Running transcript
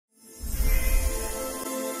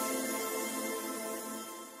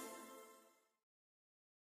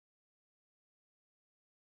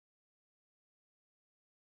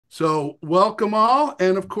So welcome all.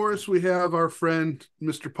 And of course, we have our friend,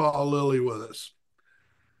 Mr. Paul Lilley with us.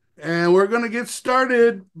 And we're going to get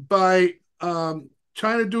started by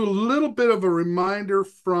trying to do a little bit of a reminder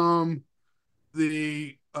from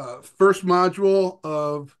the first module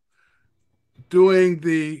of doing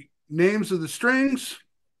the names of the strings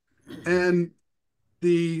and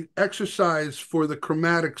the exercise for the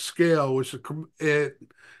chromatic scale, which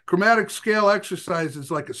chromatic scale exercise is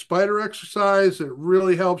like a spider exercise. It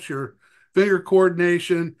really helps your finger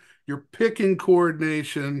coordination, your picking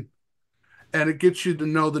coordination, and it gets you to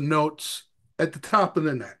know the notes at the top of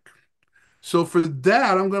the neck. So for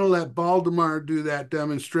that, I'm going to let Baldemar do that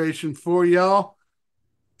demonstration for y'all.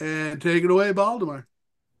 And take it away, Baldemar.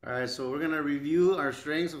 All right, so we're gonna review our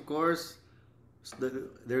strings, of course.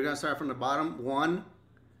 They're gonna start from the bottom, 1,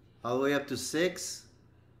 all the way up to 6.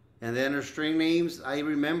 And then our string names, I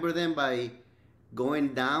remember them by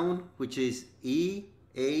going down, which is E,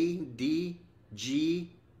 A, D, G,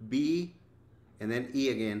 B, and then E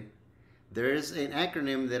again. There's an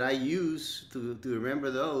acronym that I use to remember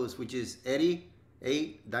those, which is Eddie,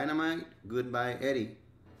 A, Dynamite, Goodbye, Eddie.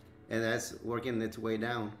 And that's working its way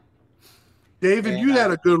down. David, And you had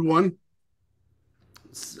a good one.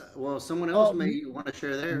 well, someone else may want to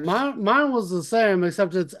share theirs. Mine was the same,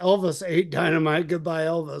 except it's Elvis ate dynamite. Goodbye,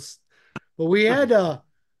 Elvis. But we had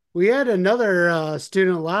another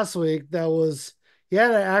student last week that was he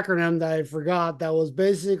had an acronym that I forgot that was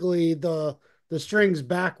basically the strings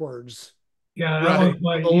backwards. Yeah, that Right. was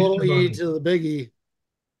my The little Easter E bunny. to the big E.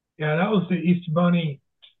 Yeah, that was the Easter bunny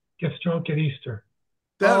gets drunk at Easter.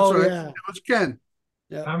 That's right. Yeah. It was Ken.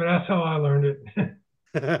 I mean, that's how I learned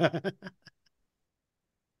it.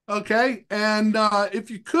 Okay. And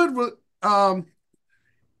if you could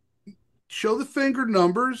show the finger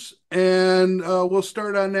numbers, and we'll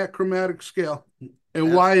start on that chromatic scale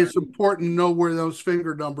and why it's important to know where those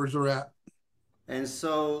finger numbers are at. And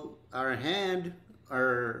so our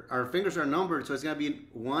fingers are numbered, so it's gonna be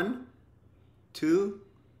 1, 2,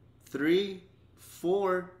 3,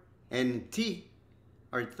 4, and T.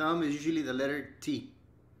 Our thumb is usually the letter T,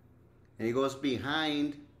 and it goes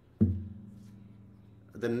behind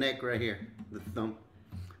the neck right here, the thumb.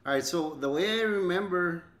 All right, so the way I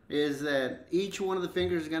remember is that each one of the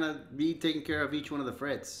fingers is gonna be taking care of each one of the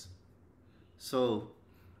frets. So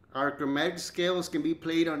our chromatic scales can be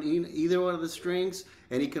played on either one of the strings,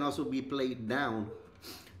 and it can also be played down.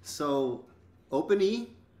 So open E,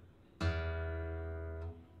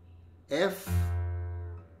 F,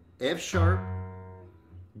 F sharp,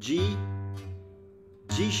 G,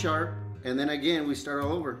 G sharp, and then again we start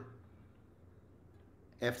all over.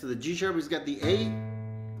 After the G sharp, we've got the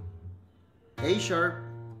A sharp,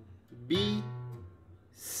 B,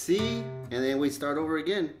 C, and then we start over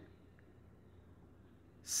again.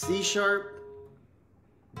 C sharp,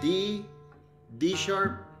 D, D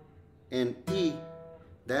sharp, and E.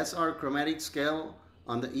 That's our chromatic scale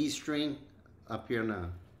on the E string up here now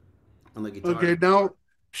on the guitar. Okay, now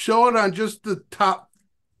show it on just the top,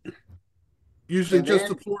 using just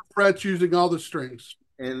the 4 frets, using all the strings.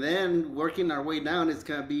 And then working our way down, it's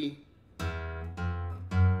gonna be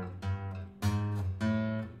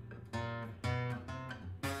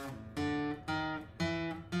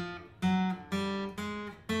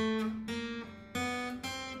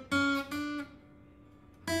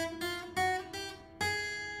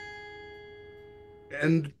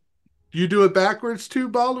And you do it backwards too,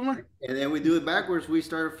 Baldemar? and then we do it backwards. We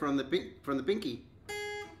start from the pinky.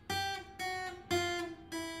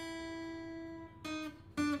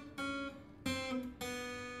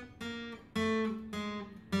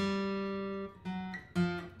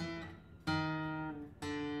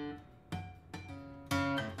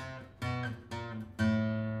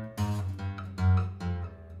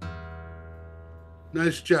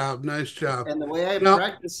 Nice job, nice job. And the way I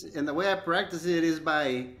practice it is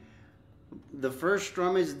by the first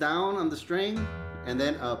strum is down on the string and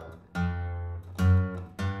then up.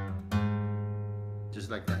 Just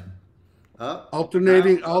like that. Up.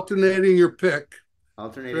 Alternating down, alternating your pick.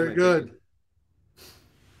 alternating. Very good.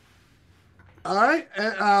 All right.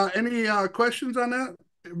 Any questions on that?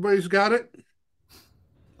 Everybody's got it?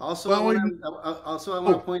 Also, Well, I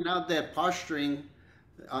want to point out that posturing,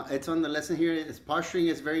 it's on the lesson here. It's posturing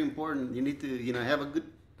is very important. You need to, have a good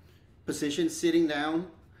position sitting down,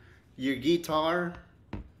 your guitar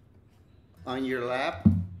on your lap,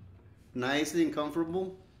 nicely and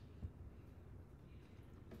comfortable,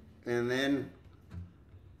 and then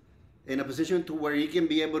in a position to where you can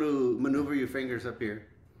be able to maneuver your fingers up here.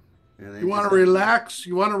 And then You want to relax?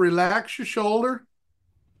 You want to relax your shoulder?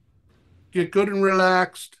 Get good and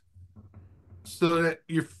relaxed. so that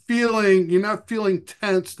you're not feeling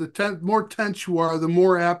tense. The more tense you are, the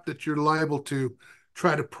more apt that you're liable to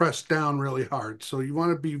try to press down really hard. So you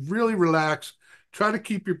want to be really relaxed. Try to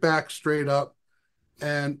keep your back straight up.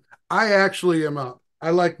 And I actually I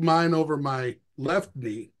like mine over my left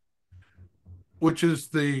knee, which is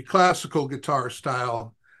the classical guitar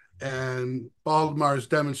style. And Baldemar is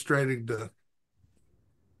demonstrating the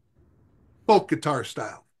folk guitar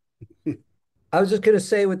style. I was just going to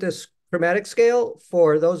say with this chromatic scale,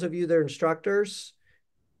 for those of you that are instructors,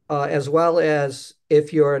 as well as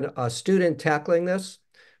if you're a student tackling this,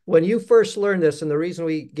 when you first learn this, and the reason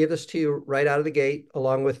we give this to you right out of the gate,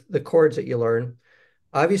 along with the chords that you learn,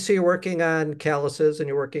 obviously you're working on calluses and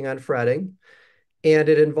you're working on fretting, and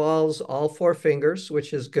it involves all four fingers,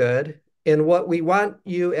 which is good. And what we want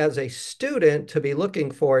you as a student to be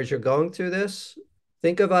looking for as you're going through this,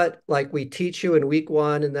 think of it like we teach you in week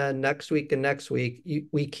 1, and then next week and next week,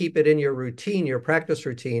 we keep it in your routine, your practice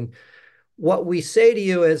routine. What we say to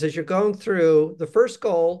you is, as you're going through, the first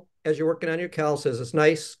goal as you're working on your calluses is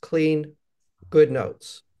nice, clean, good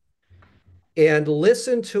notes. And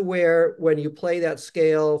listen to where, when you play that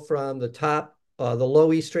scale from the top, the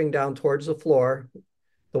low E string down towards the floor,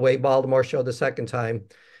 the way Baldemar showed the second time,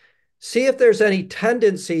 see if there's any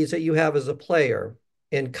tendencies that you have as a player.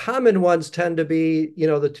 And common ones tend to be,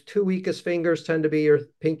 the two weakest fingers tend to be your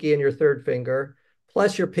pinky and your third finger,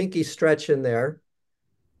 plus your pinky stretch in there.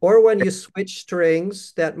 Or when you switch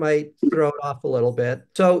strings, that might throw it off a little bit.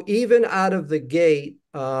 So even out of the gate,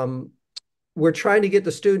 we're trying to get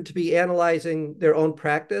the student to be analyzing their own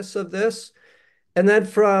practice of this. And then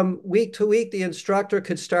from week to week, the instructor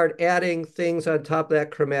could start adding things on top of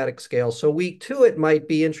that chromatic scale. So week 2, it might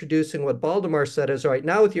be introducing what Baldemar said is, all right,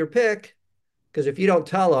 now with your pick, because if you don't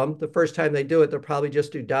tell them, the first time they do it, they'll probably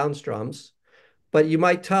just do down strums. But you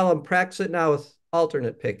might tell them, practice it now with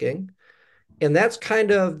alternate picking. And that's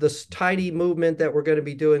kind of this tiny movement that we're going to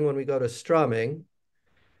be doing when we go to strumming.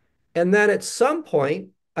 And then at some point,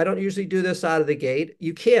 I don't usually do this out of the gate.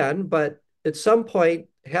 You can, but at some point,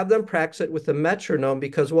 have them practice it with the metronome,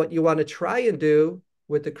 because what you want to try and do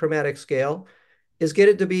with the chromatic scale is get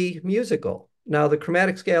it to be musical. Now, the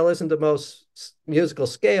chromatic scale isn't the most musical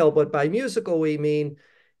scale, but by musical, we mean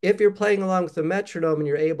if you're playing along with the metronome and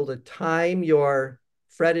you're able to time your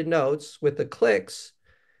fretted notes with the clicks,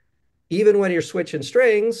 even when you're switching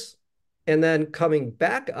strings and then coming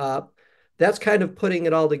back up, that's kind of putting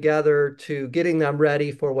it all together to getting them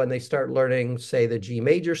ready for when they start learning, say, the G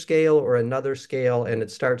major scale or another scale, and it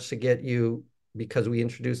starts to get you, because we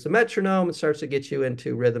introduce the metronome, it starts to get you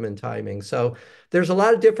into rhythm and timing. So there's a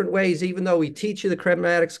lot of different ways. Even though we teach you the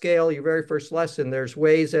chromatic scale, your very first lesson, there's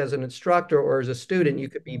ways as an instructor or as a student, you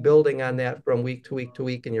could be building on that from week to week to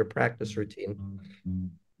week in your practice routine.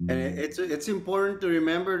 And it's important to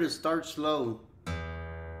remember to start slow.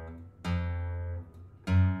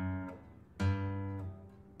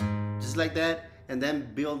 Just like that, and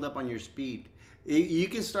then build up on your speed. You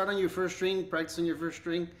can start on your first string, practice on your first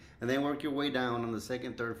string, and then work your way down on the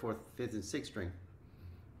second, third, fourth, fifth, and sixth string.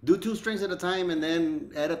 Do 2 strings at a time, and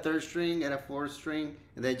then add a third string, add a fourth string,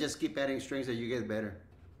 and then just keep adding strings as you get better.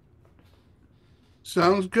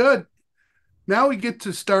 Sounds good. Now we get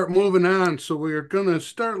to start moving on. So we're going to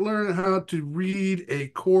start learning how to read a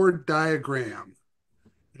chord diagram.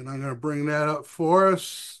 And I'm going to bring that up for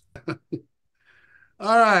us.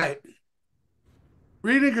 All right.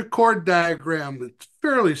 Reading a chord diagram, it's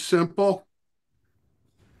fairly simple.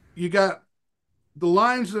 You got the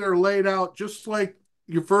lines that are laid out just like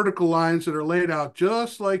your vertical lines that are laid out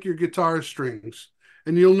just like your guitar strings.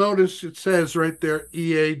 And you'll notice it says right there,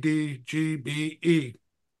 E, A, D, G, B, E.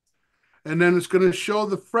 And then it's going to show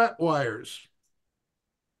the fret wires.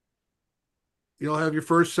 You'll have your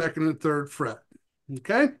first, second, and third fret.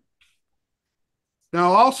 Okay?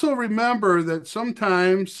 Now, also remember that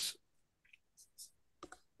sometimes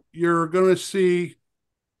you're going to see,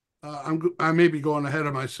 I may be going ahead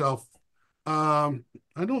of myself. I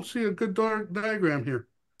don't see a good diagram here.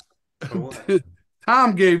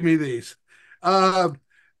 Tom gave me these.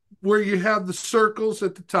 Where you have the circles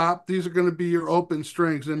at the top, these are going to be your open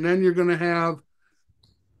strings. And then you're going to have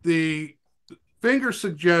the finger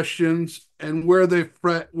suggestions and where they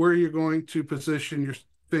fret, where you're going to position your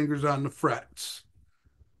fingers on the frets.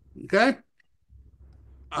 Okay?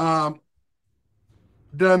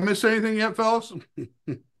 Did I miss anything yet, fellas?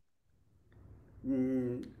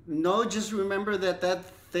 No, just remember that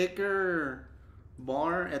thicker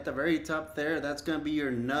bar at the very top there, that's going to be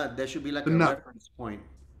your nut. That should be like a reference point.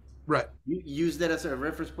 Right. You use that as a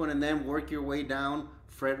reference point and then work your way down,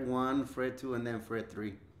 fret 1, fret 2, and then fret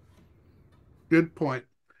 3. Good point.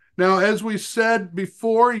 Now, as we said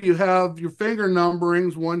before, you have your finger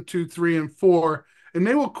numberings 1, 2, 3, and 4, and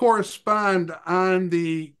they will correspond on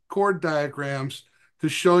the chord diagrams to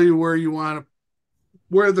show you where you want to,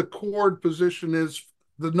 where the chord position is.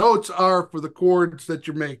 The notes are for the chords that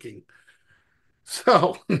you're making.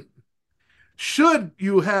 So, should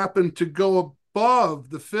you happen to go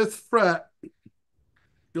above the 5th fret,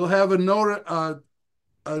 you'll have a note,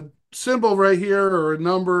 a symbol right here or a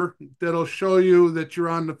number that'll show you that you're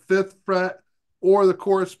on the 5th fret or the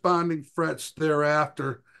corresponding frets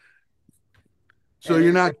thereafter. So And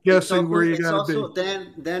you're not guessing also, where you it's got to be. also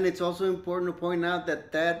then it's also important to point out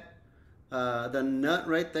that the nut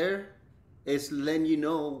right there is letting you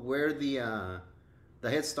know where the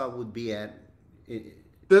headstock would be at.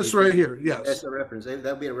 This If right you, here, yes, that's a reference.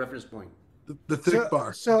 That'd be a reference point. the thick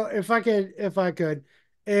bar. So if I could, if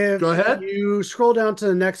Go ahead. you scroll down to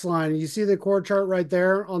the next line, you see the chord chart right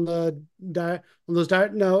there on the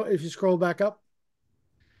no, if you scroll back up,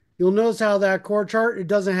 you'll notice how that chord chart, it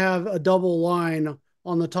doesn't have a double line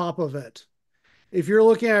on the top of it. If you're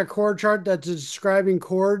looking at a chord chart that's describing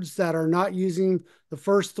chords that are not using the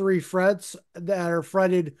first 3 frets that are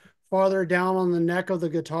fretted farther down on the neck of the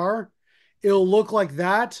guitar, it'll look like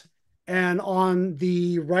that. And on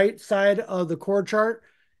the right side of the chord chart,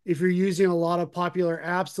 if you're using a lot of popular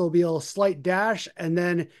apps, there'll be a slight dash, and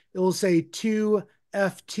then it will say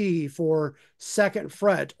 2FT for 2nd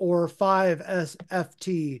fret or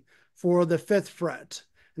 5FT for the 5th fret.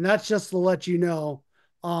 And that's just to let you know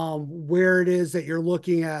where it is that you're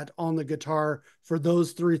looking at on the guitar for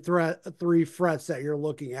those 3 frets that you're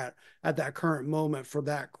looking at that current moment for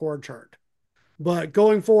that chord chart. But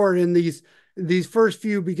going forward in these first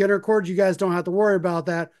few beginner chords, you guys don't have to worry about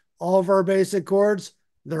that. All of our basic chords,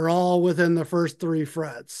 they're all within the first 3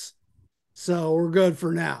 frets. So we're good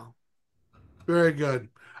for now. Very good.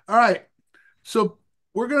 All right. So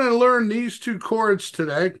we're going to learn these 2 chords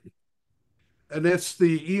today. And it's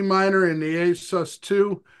the E minor and the A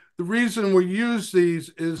sus2. The reason we use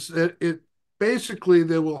these is that it basically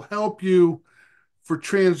they will help you for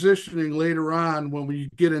transitioning later on when we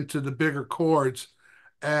get into the bigger chords,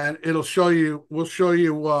 and we'll show you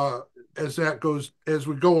as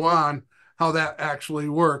we go on how that actually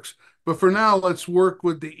works. But for now, let's work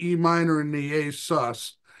with the E minor and the A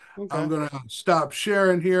sus. Okay. I'm going to stop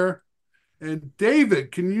sharing here. And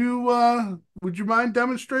David, would you mind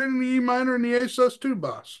demonstrating the E minor and the A sus2,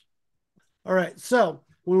 boss? All right. So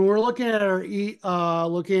when we're looking at our E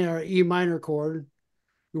minor chord,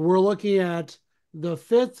 we're looking at the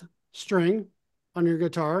 5th string on your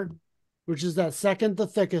guitar, which is that 2nd, the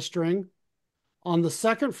thickest string, on the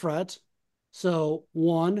 2nd fret. So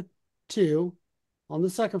 1, 2 on the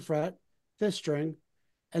 2nd fret, 5th string.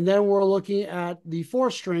 And then we're looking at the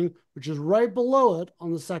 4th string, which is right below it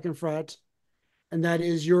on the 2nd fret. And that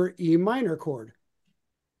is your E minor chord.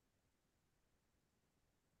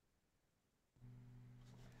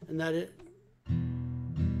 And that is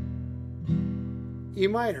E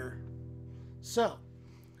minor. So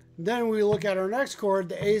then we look at our next chord,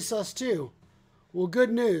 the A sus2. Well,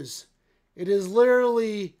 good news. It is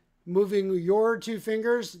literally moving your 2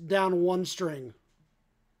 fingers down 1 string.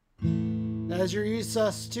 That is your E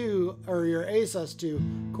sus2 or your A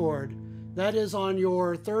sus2 chord. That is on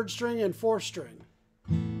your 3rd string and 4th string.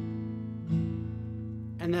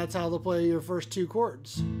 And that's how to play your first 2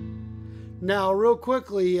 chords. Now, real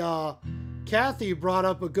quickly, Kathy brought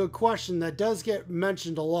up a good question that does get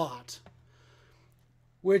mentioned a lot,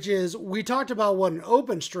 which is, we talked about what an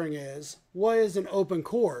open string is. What is an open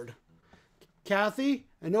chord? Kathy,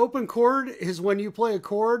 an open chord is when you play a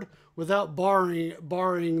chord without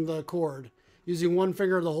barring the chord, using 1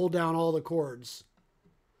 finger to hold down all the chords.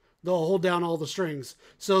 They'll hold down all the strings.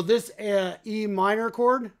 So this E minor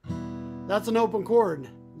chord, that's an open chord.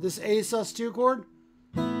 This A sus2 chord,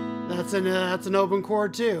 that's an open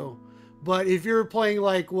chord too. But if you're playing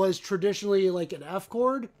like was traditionally like an F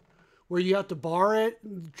chord, where you have to bar it,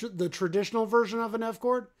 the traditional version of an F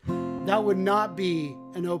chord, that would not be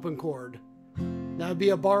an open chord. That would be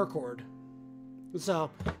a bar chord.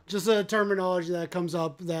 So just a terminology that comes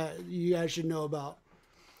up that you guys should know about.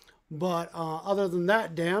 But other than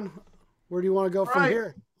that, Dan, where do you want to go from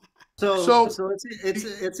here? So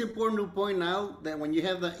it's important to point out that when you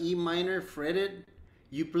have the E minor fretted,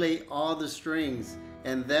 you play all the strings,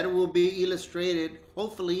 and that will be illustrated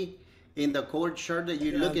hopefully in the chord chart that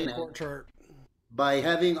you're looking at by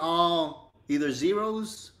having all either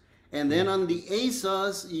zeros, and then on the A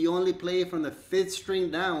sus you only play from the 5th string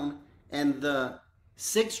down, and the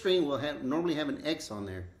 6th string will normally have an X on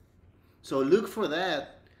there. So look for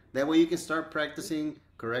that. That way you can start practicing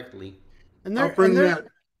correctly. And I'll bring that.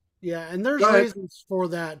 Yeah, and there's Go ahead. reasons for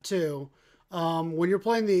that too. When you're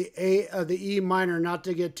playing the E minor, not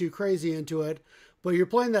to get too crazy into it, but you're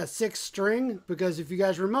playing that sixth string because if you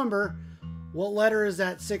guys remember, what letter is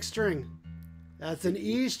that sixth string? That's an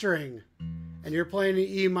E string, and you're playing an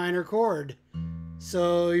E minor chord.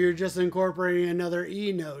 So you're just incorporating another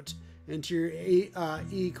E note into your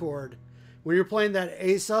E chord. When you're playing that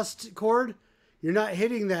A sus chord, you're not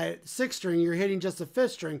hitting that sixth string, you're hitting just the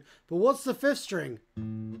fifth string. But what's the fifth string?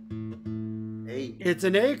 A. It's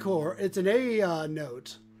an A chord, it's an A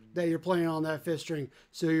note that you're playing on that fifth string.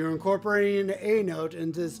 So you're incorporating an A note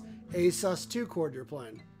into this A sus2 chord you're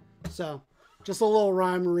playing. So just a little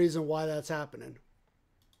rhyme and reason why that's happening.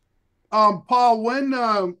 Paul,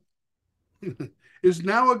 when is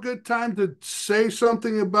now a good time to say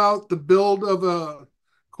something about the build of a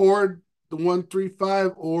chord, the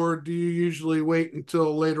 1-3-5, or do you usually wait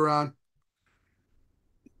until later on?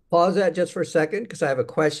 Pause that just for a second because I have a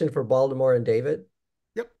question for Baldemar and David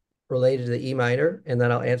Yep. related to the E minor, and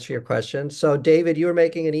then I'll answer your question. So, David, you were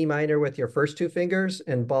making an E minor with your first two fingers,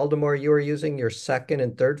 and Baldemar, you were using your second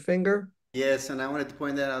and third finger. Yes, and I wanted to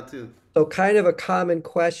point that out too. So, kind of a common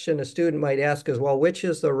question a student might ask is, well, which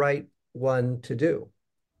is the right one to do?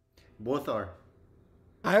 Both are.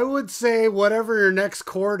 I would say whatever your next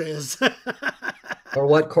chord is. Or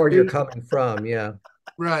what chord you're coming from, yeah.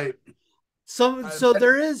 Right. So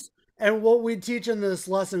there is, and what we teach in this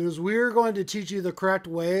lesson is we're going to teach you the correct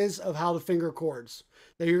ways of how to finger chords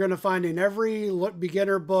that you're going to find in every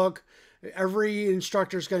beginner book. Every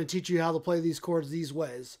instructor is going to teach you how to play these chords these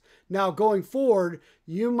ways. Now, going forward,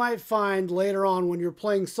 you might find later on when you're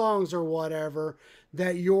playing songs or whatever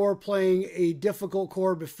that you're playing a difficult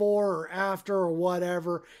chord before or after or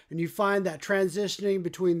whatever, and you find that transitioning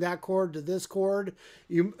between that chord to this chord,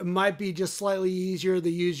 it might be just slightly easier to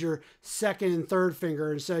use your second and third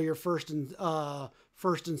finger instead of your first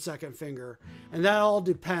and second finger, and that all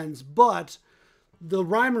depends. But the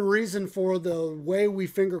rhyme and reason for the way we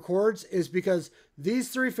finger chords is because these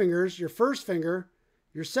three fingers, your first finger,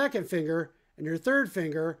 your second finger, and your third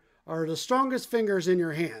finger, are the strongest fingers in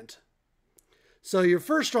your hand. So your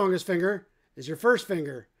first strongest finger is your first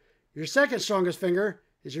finger. Your second strongest finger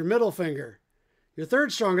is your middle finger. Your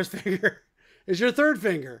third strongest finger is your third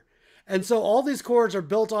finger. And so all these chords are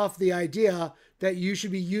built off the idea that you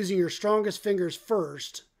should be using your strongest fingers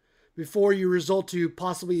first before you resort to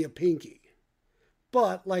possibly a pinky.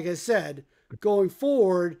 But like I said, going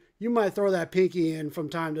forward, you might throw that pinky in from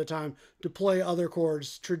time to time to play other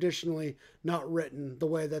chords traditionally not written the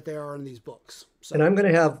way that they are in these books. So. And I'm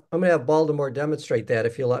gonna have Baldemar demonstrate that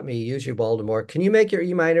if you let me use you, Baldemar. Can you make your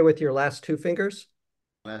E minor with your last two fingers?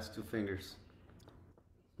 Last two fingers.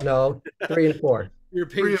 No, 3 and 4. Your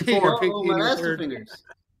Three pinky, and four. your pinky Oh, and my your last two third. fingers.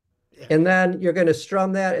 And then you're gonna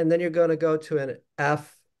strum that, and then you're gonna go to an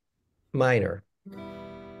F minor.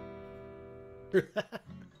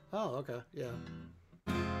 Oh, okay. Yeah.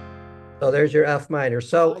 So there's your F minor.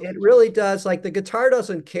 So it really does, like the guitar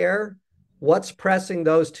doesn't care what's pressing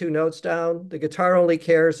those two notes down. The guitar only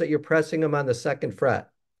cares that you're pressing them on the second fret.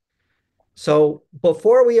 So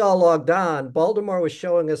before we all logged on, Baldemar was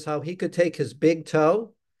showing us how he could take his big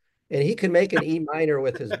toe and he could make an E minor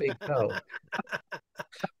with his big toe.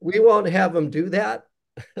 We won't have him do that.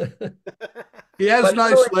 He has But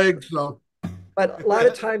nice really, legs, though. but a lot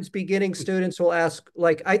of times beginning students will ask,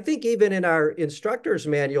 like, I think even in our instructor's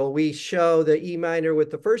manual, we show the E minor with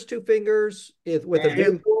the first two fingers with a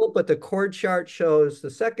visual, but the chord chart shows the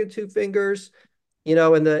second two fingers, you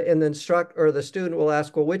know, and the instructor or the student will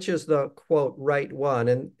ask, well, which is the quote right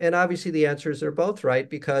one? And obviously the answers are both right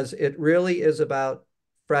because it really is about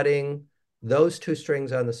fretting those two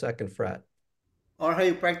strings on the second fret. Or how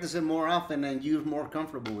you practice it more often and you're more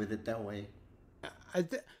comfortable with it that way.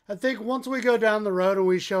 I think once we go down the road and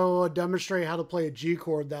we demonstrate how to play a G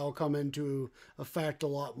chord, that will come into effect a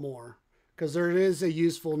lot more because there is a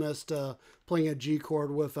usefulness to playing a G chord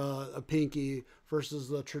with a pinky versus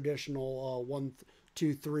the traditional 1,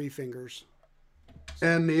 2, 3 fingers.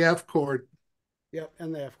 And the F chord. Yep,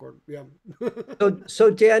 and the F chord. Yeah. So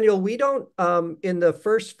Daniel, we don't in the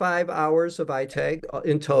first 5 hours of ITAG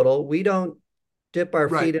in total, we don't dip our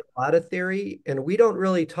feet in a lot of theory, and we don't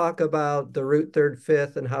really talk about the root, third,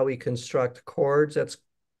 fifth, and how we construct chords. That's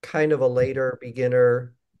kind of a later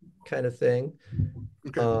beginner kind of thing.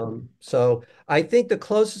 Okay. So I think the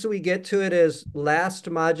closest we get to it is last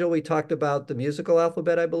module we talked about the musical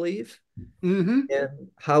alphabet, I believe, and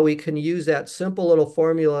how we can use that simple little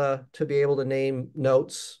formula to be able to name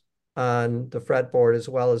notes on the fretboard as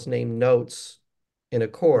well as name notes in a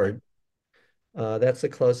chord. That's the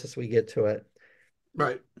closest we get to it.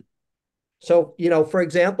 Right. So, for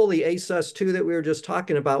example, the A sus2 that we were just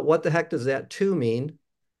talking about, what the heck does that 2 mean?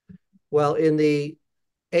 Well, in the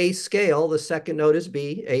A scale, the second note is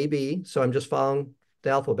B, A, B. So I'm just following the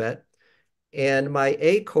alphabet. And my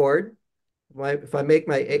A chord, if I make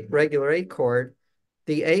my regular A chord,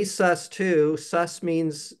 the A sus2, sus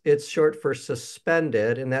means it's short for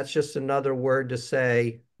suspended. And that's just another word to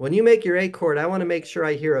say, when you make your A chord, I want to make sure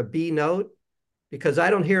I hear a B note, because I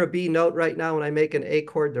don't hear a B note right now when I make an A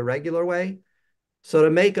chord the regular way. So to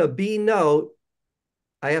make a B note,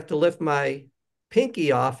 I have to lift my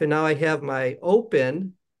pinky off, and now I have my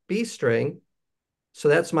open B string. So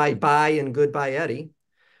that's my bye and goodbye, Eddie.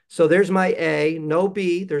 So there's my A, no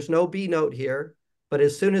B, there's no B note here. But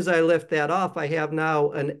as soon as I lift that off, I have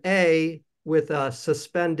now an A with a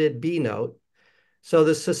suspended B note. So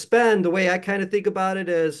the suspend, the way I kind of think about it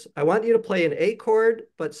is, I want you to play an A chord,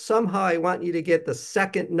 but somehow I want you to get the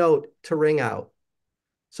second note to ring out.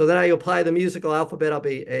 So then I apply the musical alphabet. I'll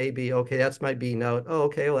be A, B. Okay, that's my B note. Oh,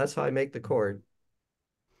 okay, well, that's how I make the chord.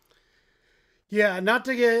 Yeah, not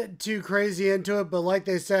to get too crazy into it, but like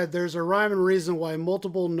they said, there's a rhyme and reason why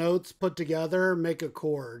multiple notes put together make a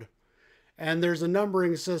chord. And there's a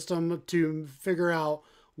numbering system to figure out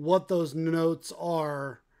what those notes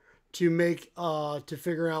are, to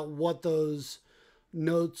figure out what those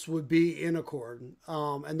notes would be in a chord.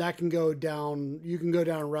 And that can go down, you can go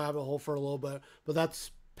down a rabbit hole for a little bit, but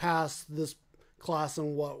that's past this class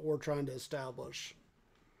and what we're trying to establish.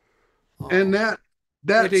 And that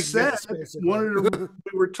It said, exists basically.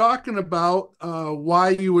 we were talking about why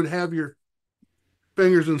you would have your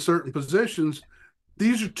fingers in certain positions.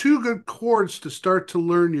 These are two good chords to start to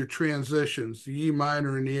learn your transitions, the E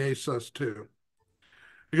minor and the A sus2,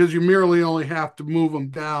 because you merely only have to move them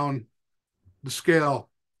down the scale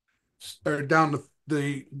or down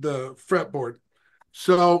the fretboard.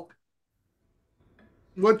 So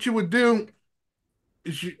what you would do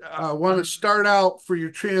is you want to start out for your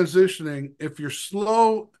transitioning. If you're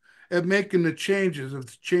slow at making the changes, if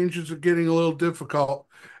the changes are getting a little difficult,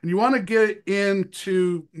 and you want to get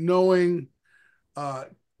into knowing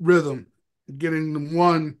rhythm, getting the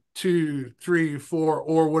 1, 2, 3, 4,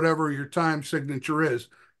 or whatever your time signature is.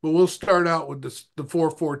 But we'll start out with the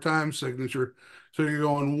 4/4 time signature. So you're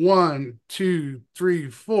going 1, 2, 3,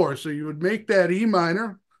 4. So you would make that E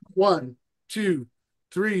minor 1, 2,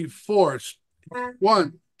 3, 4.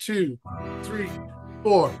 1, 2, 3,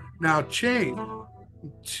 4. Now change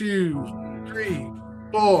 2, 3,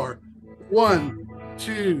 4. 1,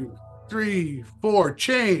 2, 3, 4.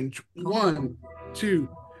 Change 1, 2.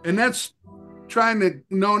 And that's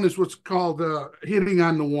known as what's called hitting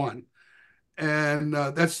on the one. And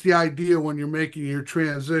that's the idea when you're making your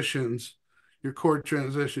transitions, your chord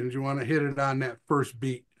transitions. You want to hit it on that first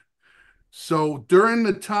beat. So during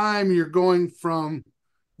the time you're going from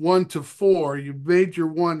 1 to 4, you've made your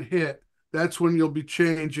one hit. That's when you'll be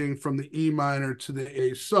changing from the E minor to the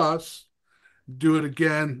A sus. Do it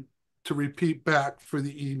again to repeat back for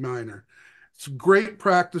the E minor. It's a great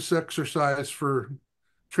practice exercise for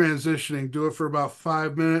transitioning. Do it for about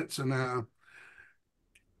 5 minutes, and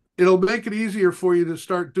it'll make it easier for you to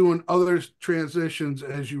start doing other transitions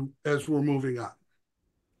as we're moving on.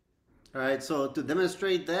 All right, so to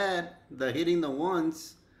demonstrate that, the hitting the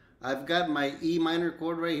ones, I've got my E minor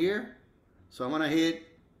chord right here. So I'm gonna hit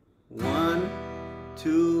 1,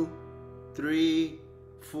 2, 3,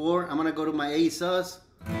 4. I'm gonna go to my A sus.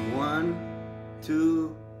 1,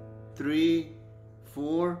 2, 3,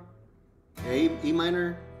 4. E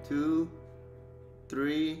minor. 2,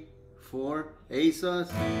 3, 4. A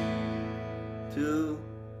sus. 2,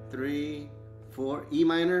 3, 4. E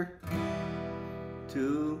minor.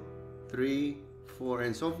 2, 3, 4,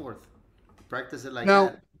 and so forth. Practice it like Now,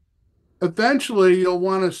 that. eventually you'll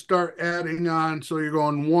want to start adding on. So you're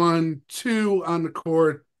going 1, 2 on the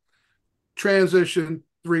chord, transition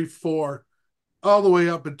 3, 4, all the way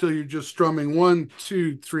up until you're just strumming 1,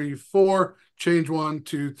 2, 3, 4, change 1,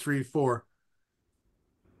 2, 3, 4.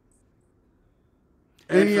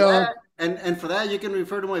 And for that, you can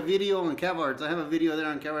refer to my video on CavArts. I have a video there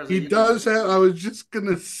on CavArts. He does have, I was just going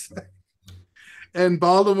to say, and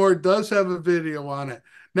Baldemar does have a video on it.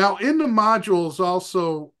 Now, in the modules,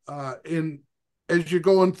 also, as you're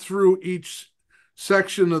going through each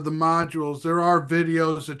section of the modules, there are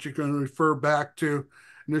videos that you can refer back to,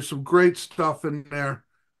 and there's some great stuff in there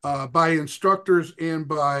by instructors and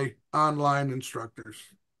by online instructors.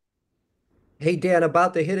 Hey, Dan,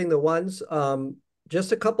 about the hitting the ones,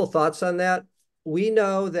 just a couple thoughts on that. We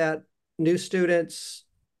know that new students,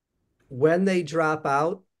 when they drop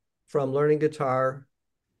out from learning guitar,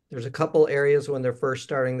 there's a couple areas when they're first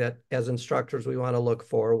starting that as instructors we want to look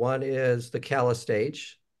for. One is the callus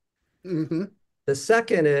stage. Mm-hmm. The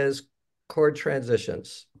second is chord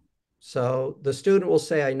transitions. So the student will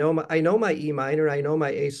say, I know my E minor, I know my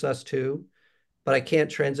A sus2, but I can't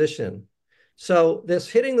transition. So this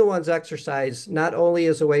hitting the ones exercise not only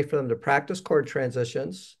is a way for them to practice chord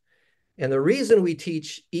transitions, and the reason we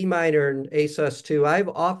teach E minor and A sus2, I've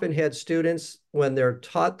often had students when they're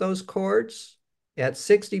taught those chords at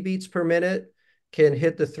 60 beats per minute can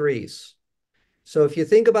hit the threes. So if you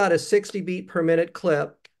think about a 60 beat per minute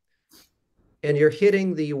clip and you're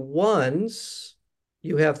hitting the ones,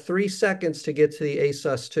 you have 3 seconds to get to the A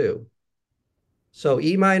sus2. So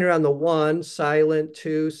E minor on the 1, silent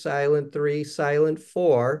 2, silent 3, silent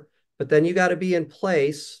 4, but then you got to be in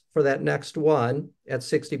place for that next one at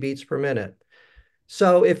 60 beats per minute.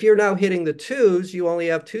 So if you're now hitting the 2s, you only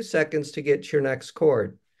have 2 seconds to get to your next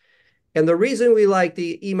chord. And the reason we like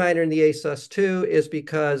the E minor and the A sus2 is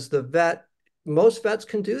because most vets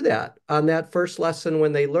can do that on that first lesson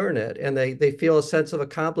when they learn it, and they feel a sense of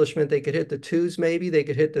accomplishment. They could hit the 2s, maybe they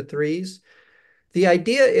could hit the 3s. The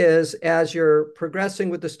idea is, as you're progressing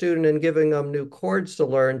with the student and giving them new chords to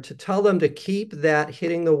learn, to tell them to keep that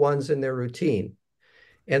hitting the ones in their routine.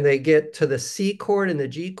 And they get to the C chord and the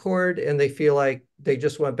G chord, and they feel like they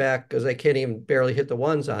just went back because they can't even barely hit the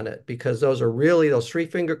ones on it, because those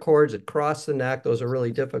 3-finger chords that cross the neck, those are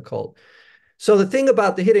really difficult. So the thing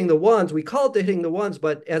about the hitting the ones, we call it the hitting the ones,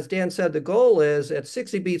 but as Dan said, the goal is at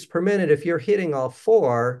 60 beats per minute, if you're hitting all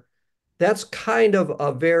 4, that's kind of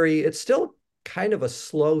it's still kind of a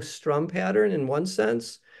slow strum pattern in one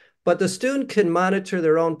sense, but the student can monitor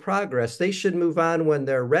their own progress. They should move on when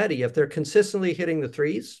they're ready. If they're consistently hitting the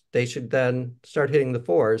 3s, they should then start hitting the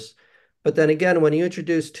 4s. But then again, when you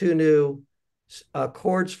introduce 2 new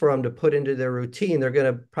chords for them to put into their routine, they're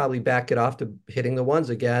going to probably back it off to hitting the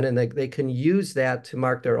 1s again, and they can use that to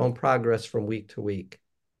mark their own progress from week to week.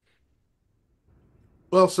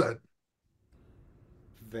 Well said.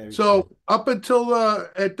 Very So good. up until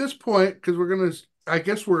at this point, because I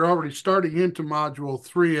guess we're already starting into module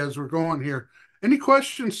 3 as we're going here. Any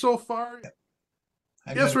questions so far?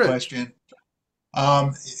 I Yes, got a Rich. question.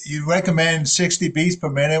 You recommend 60 beats per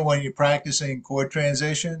minute when you're practicing chord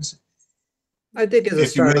transitions? I think as a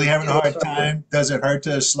If you're really starting having a hard time, does it hurt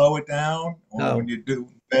to slow it down? Or when no. you do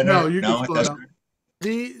No, better? you can No, it slow doesn't.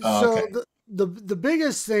 down. Oh, So okay. the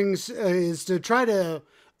biggest things is to try to,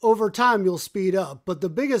 over time you'll speed up, but the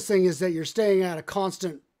biggest thing is that you're staying at a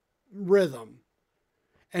constant rhythm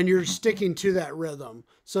and you're sticking to that rhythm.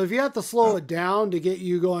 So if you have to slow Oh, it down to get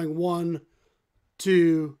you going 1,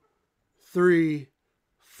 2, 3,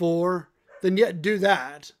 4, then yet do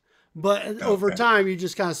that. But over okay. time, you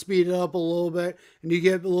just kind of speed it up a little bit and you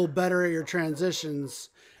get a little better at your transitions.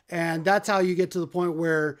 And that's how you get to the point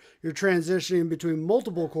where you're transitioning between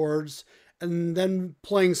multiple chords and then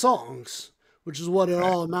playing songs, which is what it Right.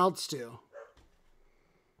 all amounts to.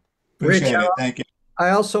 Rich, Appreciate it. Thank you.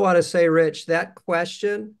 I also want to say, Rich, that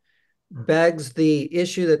question begs the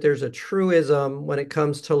issue that there's a truism when it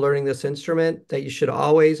comes to learning this instrument that you should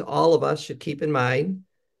always, all of us should keep in mind,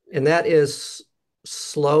 and that is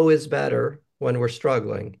slow is better when we're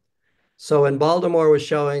struggling. So when Baldemar was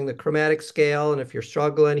showing the chromatic scale, and if you're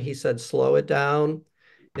struggling, he said slow it down.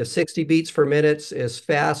 If 60 beats per minute is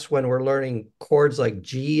fast when we're learning chords like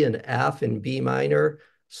G and F and B minor,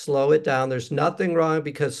 slow it down. There's nothing wrong,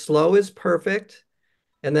 because slow is perfect.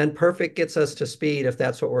 And then perfect gets us to speed if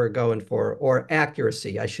that's what we're going for, or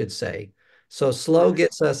accuracy, I should say. So slow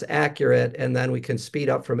gets us accurate, and then we can speed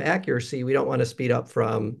up from accuracy. We don't want to speed up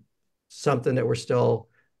from something that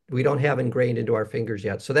we don't have ingrained into our fingers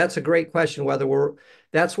yet. So that's a great question,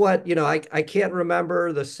 that's what, I can't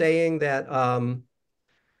remember the saying that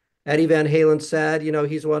Eddie Van Halen said.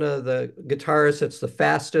 He's one of the guitarists that's the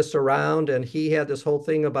fastest around, and he had this whole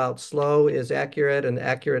thing about slow is accurate and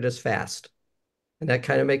accurate is fast. And that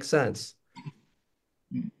kind of makes sense.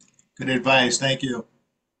 Good advice. Thank you.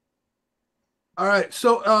 All right.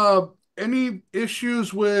 So any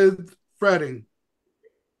issues with fretting?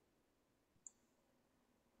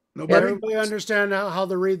 Nobody? Everybody understand how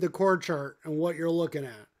to read the chord chart and what you're looking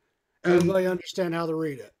at. And Everybody understand how to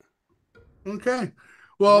read it. okay. All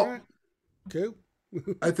Well, right. Cool.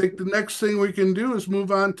 I think the next thing we can do is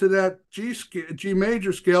move on to that G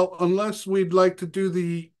major scale, unless we'd like to do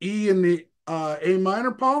the E and the A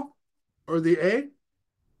minor, Paul, or the A.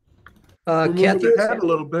 We're moving ahead a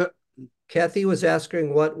little bit. Kathy was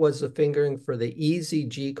asking what was the fingering for the easy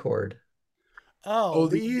G chord. Oh, Oh,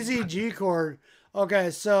 the easy G chord.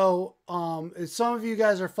 Okay, so if some of you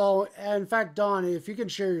guys are following, in fact, Don, if you can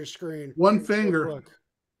share your screen one real finger. quick.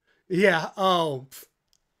 Yeah. Oh,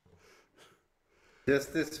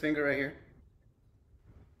 Just this finger right here.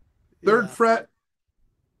 Third yeah. fret.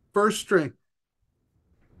 first string.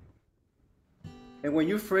 And when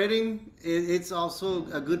you're fretting, it's also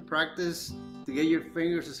a good practice to get your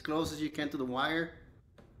fingers as close as you can to the wire,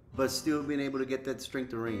 but still being able to get that string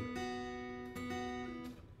to ring.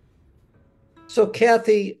 So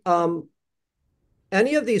Kathy,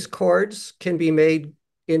 any of these chords can be made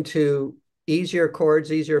into easier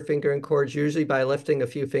chords, easier fingering chords, usually by lifting a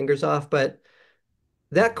few fingers off. But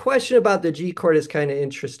that question about the G chord is kind of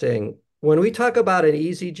interesting. When we talk about an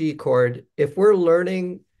easy G chord,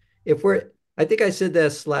 I think I said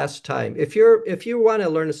this last time. If you want to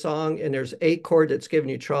learn a song and there's a chord that's giving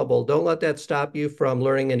you trouble, don't let that stop you from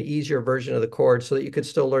learning an easier version of the chord so that you could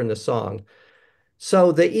still learn the song.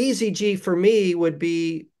 So the easy G for me would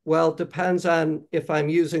be, well, it depends on if I'm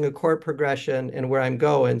using a chord progression and where I'm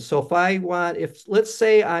going. So let's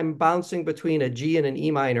say I'm bouncing between a G and an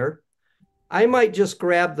E minor, I might just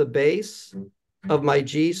grab the bass of my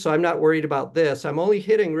G, so I'm not worried about this. I'm only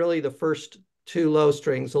hitting really the first two low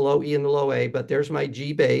strings, the low E and the low A, but there's my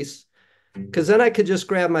G bass, because then I could just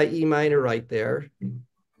grab my E minor right there.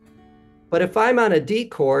 But if I'm on a D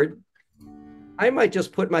chord, I might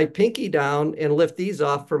just put my pinky down and lift these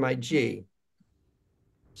off for my G.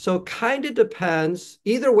 So it kind of depends.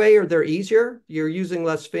 Either way, or they're easier. You're using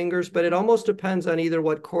less fingers, but it almost depends on either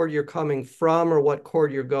what chord you're coming from or what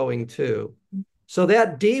chord you're going to. So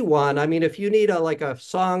that D one, I mean, if you need like a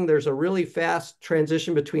song, there's a really fast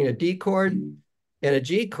transition between a D chord and a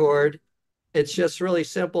G chord. It's just really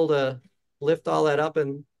simple to lift all that up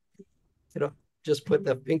and just put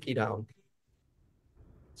the pinky down.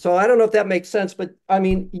 So I don't know if that makes sense, but I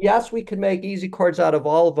mean, yes, we could make easy chords out of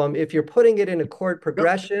all of them. If you're putting it in a chord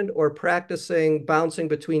progression or practicing bouncing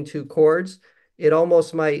between two chords, it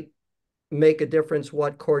almost might make a difference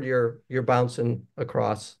what chord you're bouncing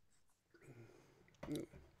across.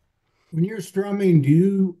 When you're strumming, do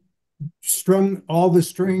you strum all the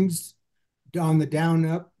strings on the down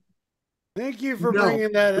up? Thank you for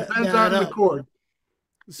bringing that. Depends that on up. the chord.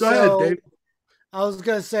 Go ahead, Dave. I was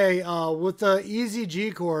gonna say with the easy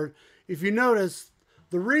G chord, if you notice,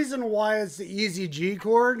 the reason why it's the easy G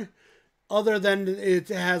chord, other than it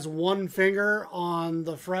has one finger on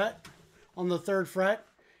the fret, on the third fret,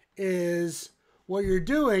 is what you're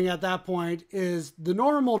doing at that point is the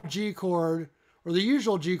normal G chord or the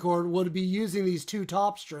usual G chord would be using these two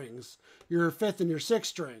top strings, your fifth and your sixth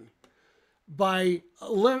string. By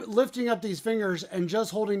lifting up these fingers and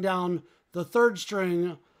just holding down the third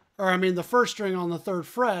string, the first string on the third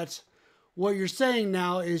fret, what you're saying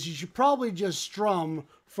now is you should probably just strum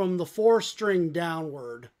from the fourth string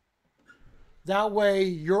downward. That way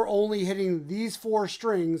you're only hitting these four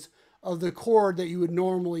strings of the chord that you would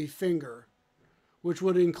normally finger, which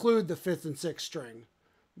would include the fifth and sixth string.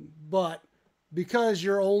 But because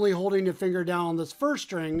you're only holding the finger down on this first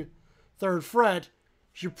string, third fret, you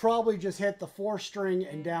should probably just hit the fourth string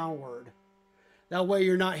and downward. That way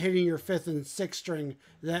you're not hitting your fifth and sixth string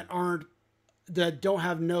that don't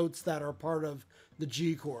have notes that are part of the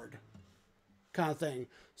G chord kind of thing.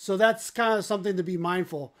 So that's kind of something to be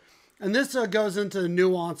mindful. And this goes into the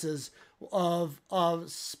nuances of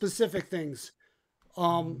specific things.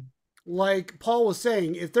 Like Paul was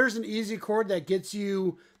saying, if there's an easy chord that gets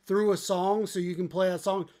you through a song so you can play that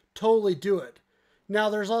song, totally do it. Now,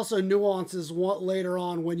 there's also nuances later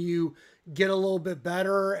on when you get a little bit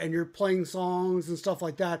better and you're playing songs and stuff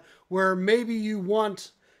like that, where maybe you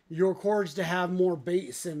want your chords to have more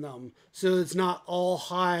bass in them so it's not all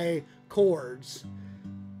high chords.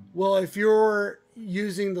 Well, if you're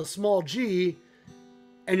using the small G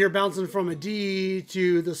and you're bouncing from a D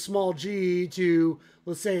to the small G to,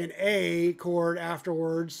 let's say, an A chord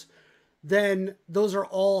afterwards, then those are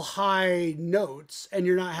all high notes and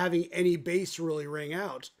you're not having any bass really ring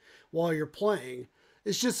out while you're playing.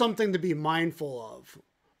 It's just something to be mindful of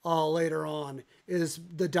later on, is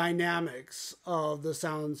the dynamics of the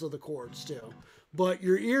sounds of the chords too. But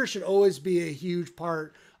your ear should always be a huge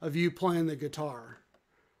part of you playing the guitar,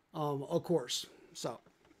 of course. So.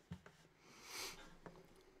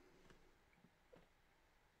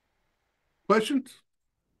 Questions?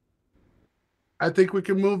 I think we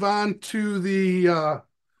can move on to the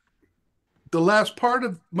last part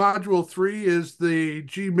of module 3 is the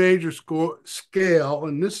G major scale,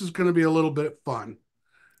 and this is going to be a little bit fun.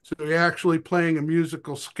 So you're actually playing a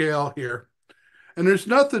musical scale here. And there's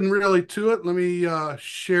nothing really to it. Let me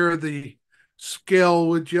share the scale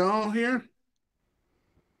with y'all here.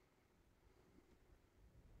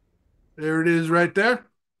 There it is right there.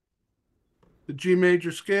 The G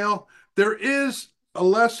major scale. There is a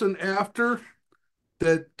lesson after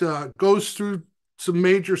that goes through some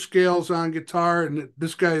major scales on guitar, and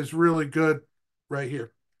this guy is really good right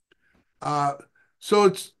here.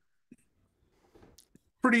 So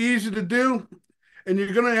pretty easy to do. And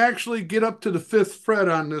you're going to actually get up to the 5th fret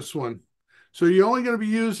on this one. So you're only going to be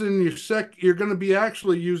using you're going to be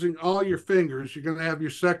actually using all your fingers. You're going to have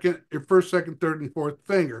your first, second, third, and fourth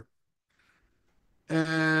finger.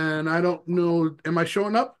 And I don't know, am I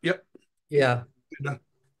showing up? Yep. Yeah.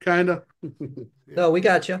 Kind of. No, we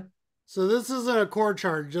got you. So this isn't a chord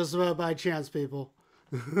chart, just about by chance, people.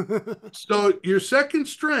 So your second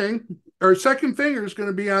string or second finger is going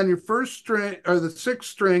to be on your first string or the 6th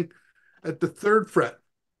string at the 3rd fret.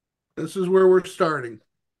 This is where we're starting.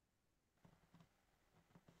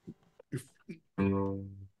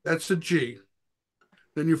 That's a G.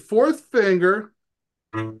 Then your 4th finger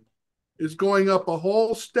is going up a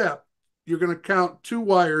whole step. You're going to count 2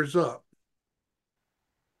 wires up.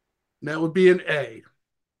 And that would be an A.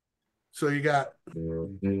 So you got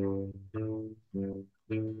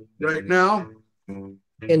right now.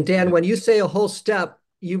 And Dan, when you say a whole step,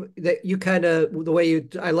 you kind of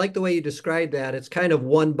I like the way you describe that. It's kind of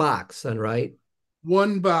one box then, right?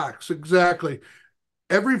 One box, exactly.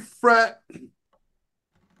 Every fret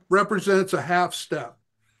represents a half step.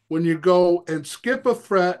 When you go and skip a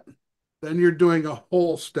fret, then you're doing a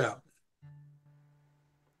whole step.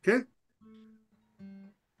 Okay.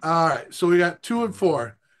 All right. So we got 2 and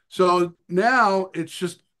 4. So now it's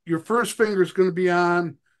just your first finger is going to be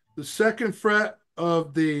on the 2nd fret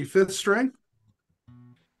of the 5th string.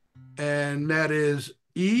 And that is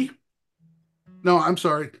E. No, I'm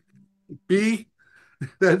sorry. B.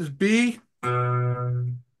 That is B.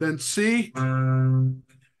 Then C. And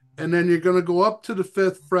then you're going to go up to the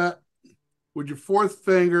 5th fret with your 4th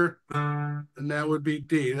finger, and that would be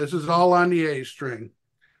D. This is all on the A string.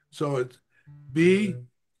 So it's B,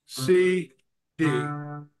 C, D.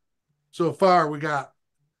 So far, we got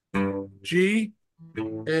G,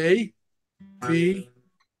 A, B,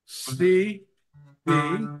 C,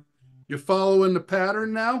 D. You're following the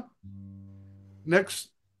pattern now? Next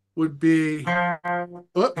would be,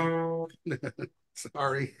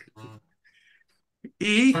 sorry,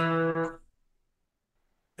 E, and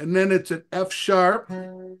then it's an F sharp,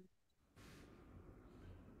 and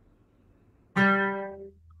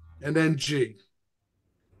then G.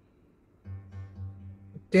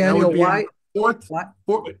 Daniel, why?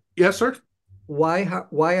 Yes, sir. Why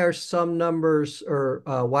are some numbers or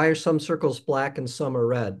why are some circles black and some are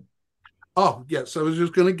red? Oh, yes, I was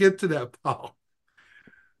just going to get to that, Paul.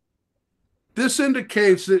 This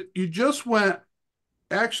indicates that you just went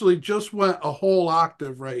a whole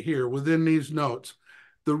octave right here within these notes.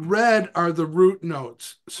 The red are the root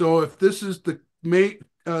notes. So if this is the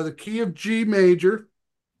key of G major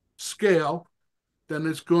scale, then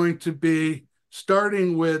it's going to be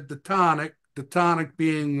starting with the tonic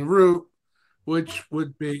being the root, which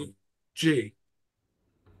would be G.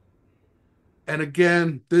 And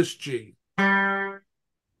again, this G.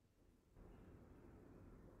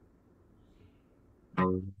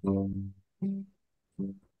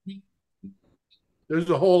 There's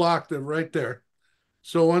a whole octave right there.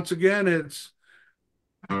 So once again, it's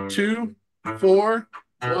 2, 4,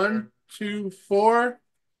 1, 2, 4,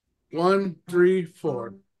 1, 3,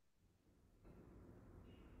 4.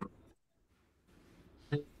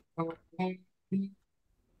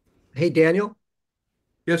 Hey, Daniel.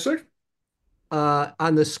 Yes, sir.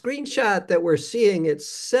 On the screenshot that we're seeing, it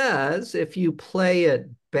says if you play it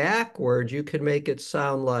backwards, you can make it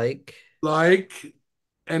sound like. And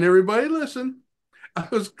everybody listen.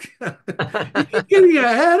 You're getting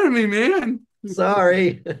ahead of me, man.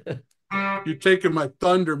 Sorry. You're taking my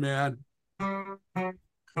thunder, man.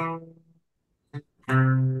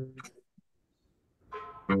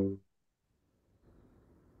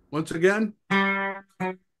 Once again.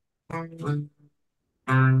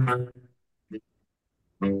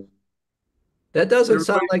 That doesn't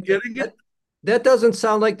sound like that doesn't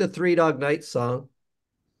sound like the Three Dog Night song.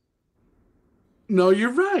 No,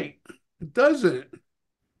 you're right. It doesn't.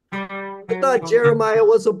 I thought Jeremiah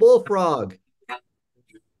was a bullfrog.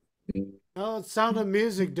 Oh, it's Sound of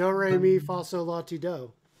Music, do, re, mi, fa, sol, la, ti,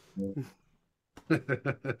 do.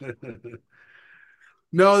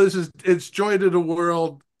 No, it's Joy to the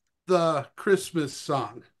World, the Christmas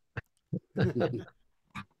song.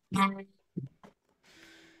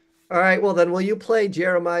 All right, well then will you play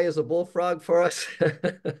Jeremiah as a bullfrog for us?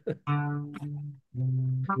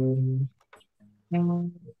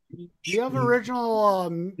 Do you have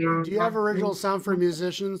original sound for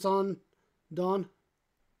musicians on, Don?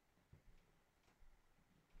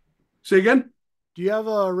 Say again? Do you have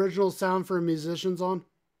original sound for musicians on?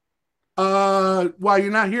 Why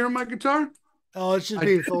you're not hearing my guitar? Oh, it's just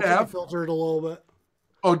being filtered a little bit.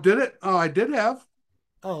 Oh, did it? Oh, I did have.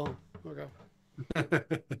 Oh, okay.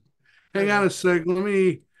 Hang on a sec. Let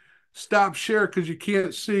me stop share because you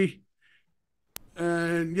can't see.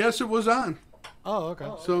 And yes, it was on. Oh, okay.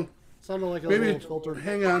 So Sounded like a maybe little filtered.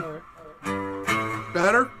 hang on. All right.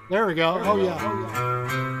 Better? There we go. Oh, yeah.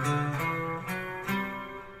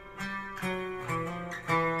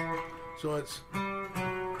 So it's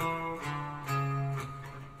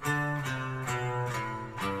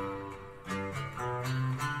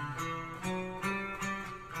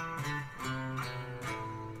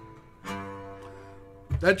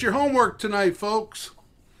that's your homework tonight, folks.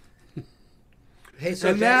 Hey, so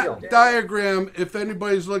And Daniel, that diagram, if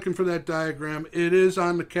anybody's looking for that diagram, it is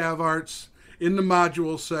on the CavArts in the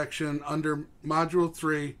module section under module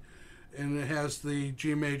 3, and it has the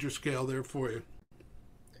G major scale there for you.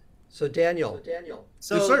 so Daniel,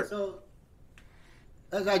 So, Yes, sir. so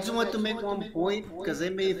I just want to make one point because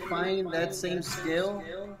they may find that same scale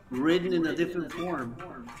written in a different form,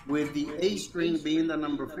 with the A string being the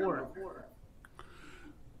number 4.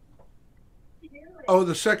 Oh,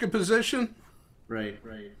 the second position? Right.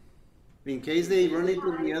 In case they run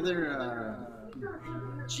into the other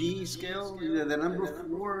G scale, the number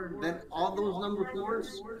 4, then all those number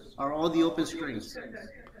 4s are all the open strings.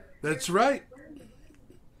 That's right.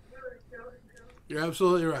 You're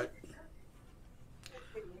absolutely right.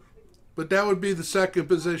 But that would be the second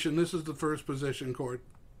position. This is the first position chord,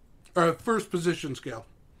 or first position scale.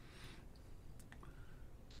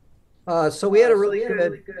 so we had a really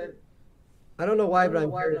good. I don't know why, but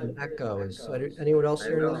I'm hearing an echo. Is anyone else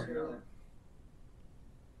hearing that?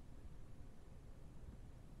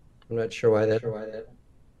 I'm not sure why that.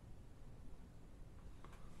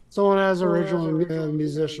 Someone has originally a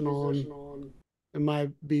musician on. It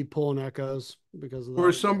might be pulling echoes because of that.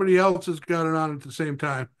 Or somebody else has got it on at the same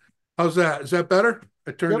time. How's that? Is that better?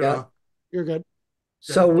 I turned it Yep. off. You're good.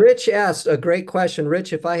 So Rich asked a great question.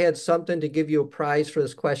 Rich, if I had something to give you a prize for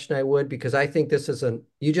this question, I would, because I think this is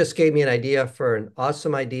you just gave me an idea for an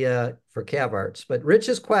awesome idea for CavArts. But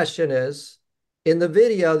Rich's question is, in the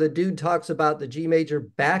video, the dude talks about the G major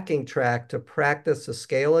backing track to practice the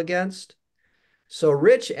scale against. So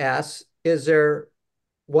Rich asks, is there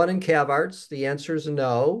one in CavArts? The answer is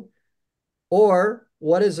no. Or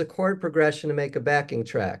what is a chord progression to make a backing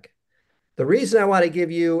track? The reason I want to give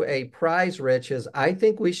you a prize, Rich, is I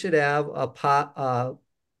think we should have a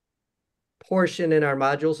portion in our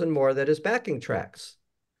modules and more that is backing tracks.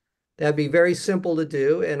 That'd be very simple to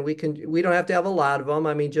do, and we don't have to have a lot of them.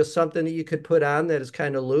 I mean, just something that you could put on that is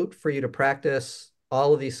kind of loot for you to practice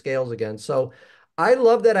all of these scales again. So I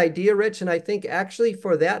love that idea, Rich, and I think actually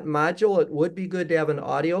for that module, it would be good to have an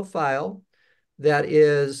audio file that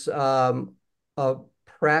is a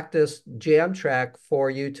practice jam track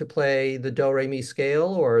for you to play the do re mi scale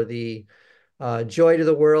or the joy to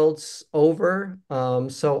the world's over.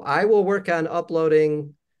 So I will work on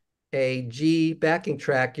uploading a G backing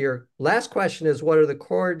track. Your last question is, what are the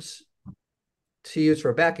chords to use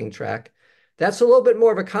for a backing track? That's a little bit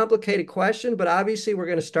more of a complicated question, but obviously we're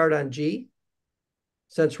going to start on G.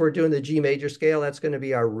 Since we're doing the G major scale, that's going to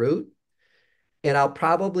be our root. And I'll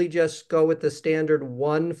probably just go with the standard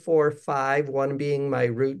 1, 4, 5, 1 being my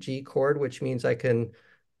root G chord, which means I can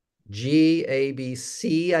G, A, B,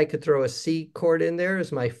 C. I could throw a C chord in there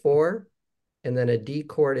as my 4, and then a D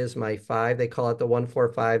chord is my 5. They call it the 1, 4,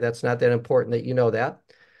 5. That's not that important that you know that.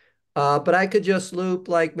 But I could just loop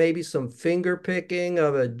like maybe some finger picking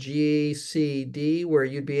of a G, C, D, where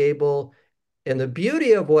you'd be able, and the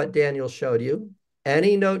beauty of what Daniel showed you,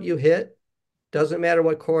 any note you hit, doesn't matter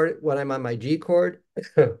what chord, when I'm on my G chord,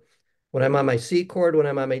 when I'm on my C chord, when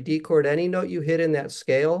I'm on my D chord, any note you hit in that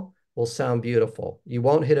scale will sound beautiful. You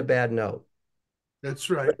won't hit a bad note. That's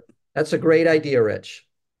right. That's a great idea, Rich.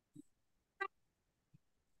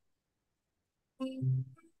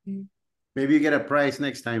 Maybe you get a prize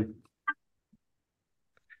next time.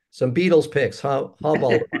 Some Beatles picks, huh,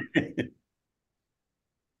 Baldemar?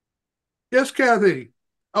 Yes, Kathy.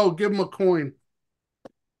 Oh, give him a coin.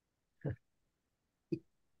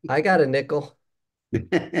 I got a nickel.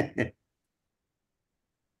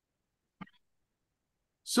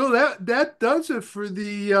 So that does it for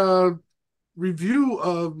the review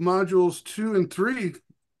of modules 2 and 3.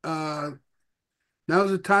 Now's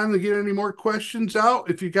the time to get any more questions out.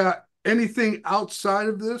 If you got anything outside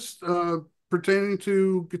of this pertaining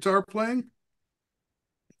to guitar playing,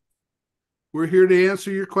 we're here to answer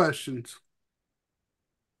your questions.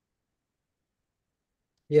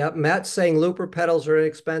 Yeah, Matt's saying looper pedals are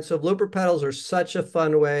inexpensive. Looper pedals are such a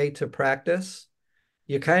fun way to practice.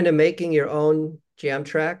 You're kind of making your own jam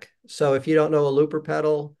track. So if you don't know, a looper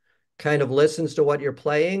pedal kind of listens to what you're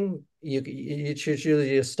playing you choose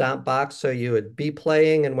usually a stomp box. So you would be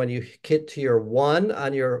playing, and when you hit to your 1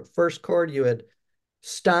 on your first chord, you would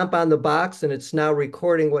stomp on the box, and it's now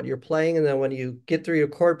recording what you're playing. And then when you get through your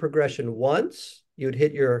chord progression once, you'd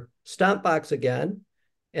hit your stomp box again.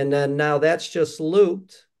 And then now that's just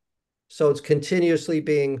looped. So it's continuously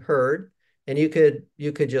being heard, and you could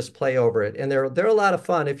just play over it. And they're a lot of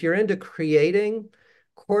fun. If you're into creating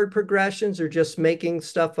chord progressions or just making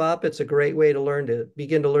stuff up, it's a great way to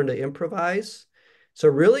begin to learn to improvise. It's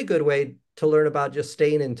a really good way to learn about just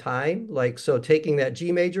staying in time. Like, so taking that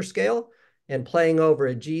G major scale and playing over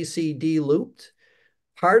a G, C, D looped.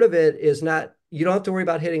 Part of it is not, you don't have to worry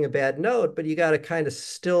about hitting a bad note, but you got to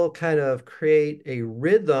still create a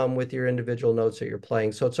rhythm with your individual notes that you're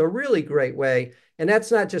playing. So it's a really great way. And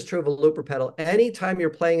that's not just true of a looper pedal. Anytime you're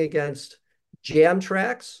playing against jam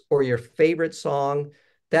tracks or your favorite song,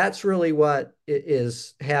 that's really what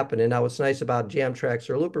is happening. Now, what's nice about jam tracks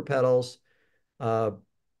or looper pedals, uh,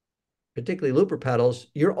 particularly looper pedals,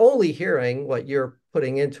 you're only hearing what you're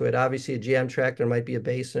putting into it. Obviously, a jam track, there might be a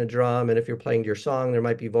bass and a drum, and if you're playing your song, there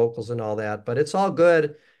might be vocals and all that, but it's all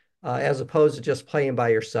good as opposed to just playing by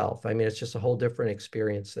yourself. I mean, it's just a whole different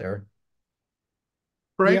experience there.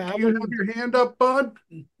 Frank, Yeah, do you have your hand up, bud?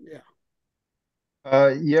 yeah.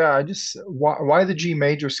 Yeah, why the G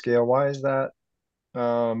major scale? Why is that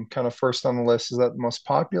kind of first on the list? Is that the most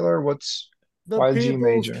popular? The Why the G people's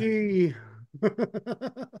major? key.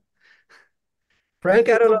 Frank,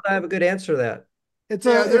 I It's don't a know that I have a good answer to that. It's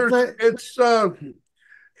yeah. a it's There's a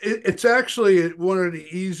it's actually one of the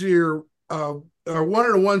easier or one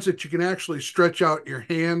of the ones that you can actually stretch out your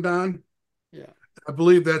hand on. yeah. I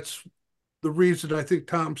believe that's the reason I think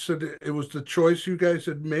Tom said it was the choice you guys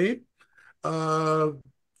had made uh,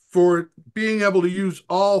 for being able to use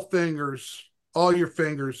all your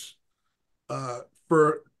fingers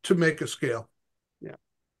for to make a scale. Yeah.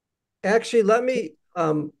 Actually,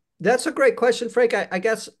 that's a great question, Frank. I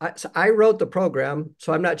guess I wrote the program,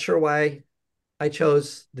 so I'm not sure why I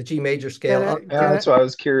chose the G major Can scale. I Yeah, can that's I why I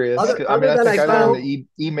was curious. I mean, Other I than think I I learned the found,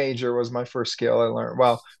 so E major was my first scale I learned.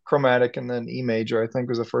 Well, chromatic and then E major, I think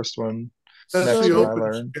was the first one, That's so next the one I open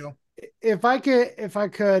learned. scale. if I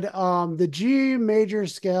could, the G major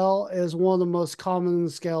scale is one of the most common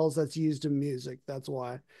scales that's used in music. That's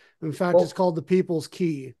why. In fact, it's well, called the people's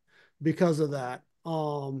key because of that.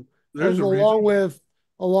 There's a Along reason. with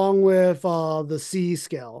the C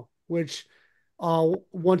scale, which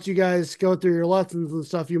once you guys go through your lessons and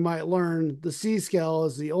stuff, you might learn the C scale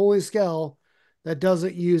is the only scale that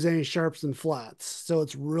doesn't use any sharps and flats. So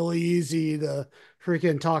it's really easy to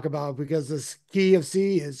freaking talk about because the key of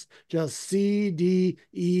C is just C, D,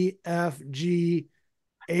 E, F, G,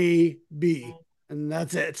 A, B. And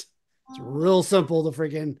that's it. It's real simple to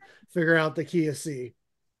freaking figure out the key of C.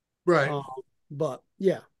 Right. Um, but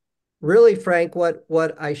yeah. really, Frank, what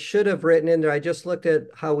I should have written in there, I just looked at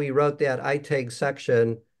how we wrote that ITAG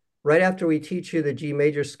section. Right after we teach you the G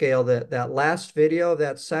major scale, that last video of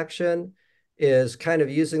that section is kind of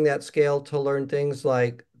using that scale to learn things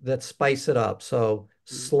like that spice it up. So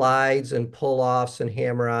slides and pull-offs and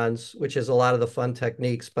hammer-ons, which is a lot of the fun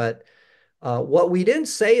techniques. But what we didn't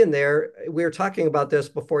say in there, we were talking about this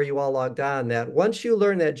before you all logged on, that once you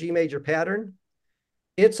learn that G major pattern,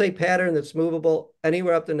 it's a pattern that's movable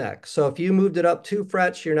anywhere up the neck. So if you moved it up 2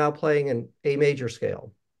 frets, you're now playing an A major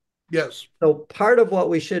scale. Yes. So part of what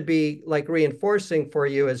we should be like reinforcing for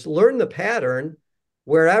you is learn the pattern.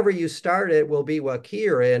 Wherever you start it will be what key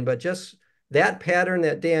you're in, but just that pattern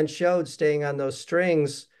that Dan showed, staying on those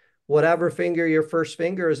strings, whatever finger your first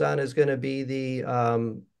finger is on is going to be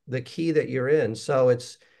the key that you're in. So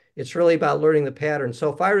it's really about learning the pattern.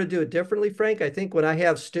 So if I were to do it differently, Frank, I think when I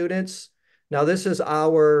have students, now this is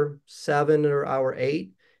hour 7 or hour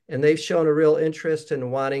 8, and they've shown a real interest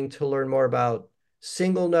in wanting to learn more about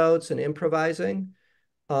single notes and improvising.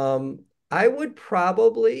 I would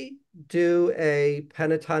probably do a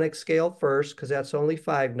pentatonic scale first because that's only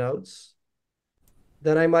 5 notes.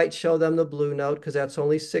 Then I might show them the blue note because that's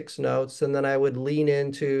only 6 notes. And then I would lean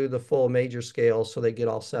into the full major scale so they get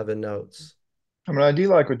all 7 notes. I mean, I do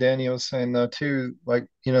like what Daniel was saying though too. Like,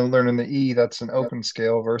 learning the E, that's an open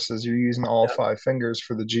scale versus you're using all Yep. 5 fingers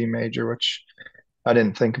for the G major, which I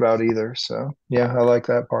didn't think about either. So yeah, I like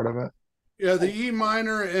that part of it. Yeah, the E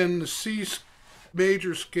minor and the C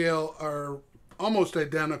major scale are almost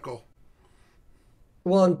identical.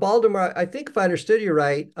 Well, in Baldemar, I think if I understood you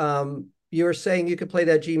right, you were saying you could play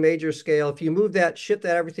that G major scale. If you move that, shift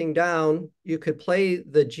that everything down, you could play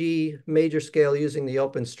the G major scale using the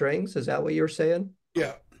open strings. Is that what you were saying?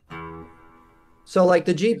 Yeah. So like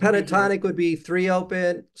the G pentatonic would be 3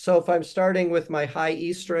 open. So if I'm starting with my high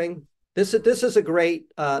E string, This is a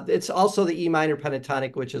great, it's also the E minor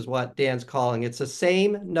pentatonic, which is what Dan's calling. It's the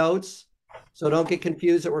same notes, so don't get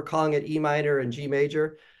confused that we're calling it E minor and G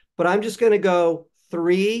major. But I'm just going to go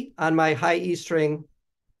 3 on my high E string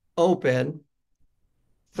open,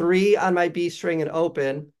 3 on my B string and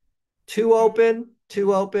open, 2 open,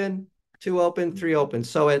 2 open, 2 open, 3 open.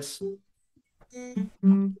 So it's,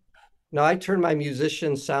 now I turned my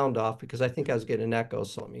musician sound off because I think I was getting an echo.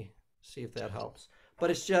 So let me see if that helps. But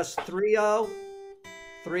it's just 3-0,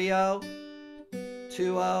 3-0,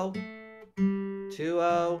 2-0,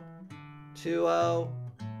 2-0, 2-0,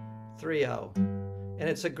 3-0. And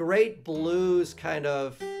it's a great blues kind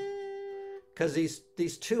of, because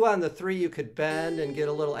these 2 on the 3 you could bend and get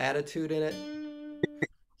a little attitude in it.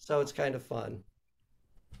 So it's kind of fun.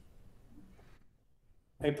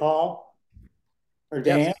 Hey, Paul or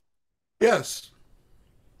Dan, Yes.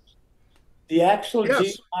 the actual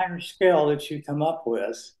Yes. G minor scale that you come up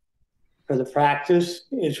with for the practice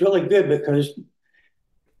is really good because,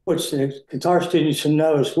 which the guitar students should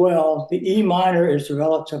know as well, the E minor is the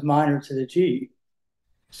relative minor to the G.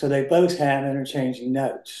 So they both have interchanging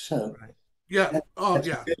notes. So Yeah. Oh, that's a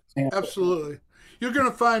yeah. good example. Absolutely. You're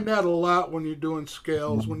going to find that a lot when you're doing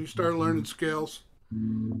scales, when you start learning scales,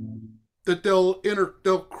 that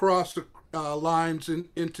they'll cross the lines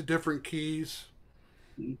into different keys.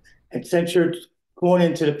 And since you're going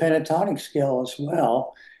into the pentatonic scale as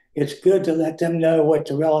well, it's good to let them know what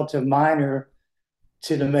the relative minor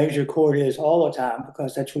to the major chord is all the time,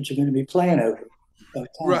 because that's what you're going to be playing over.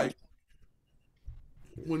 Right.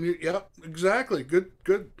 When you, yep, exactly. Good.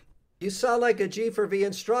 You sound like a G4V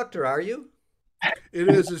instructor, are you? It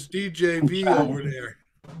is this DJV over there.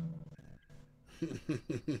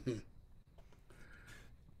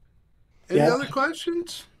 Any other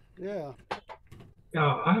questions? Yeah.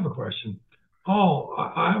 Yeah, I have a question. Paul,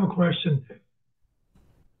 I have a question.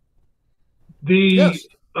 The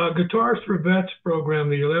Guitars for Vets program,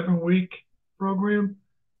 the 11-week program,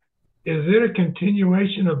 is it a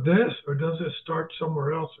continuation of this, or does it start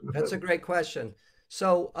somewhere else? That's a great question.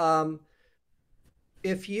 So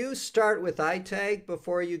if you start with ITAG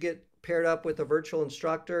before you get paired up with a virtual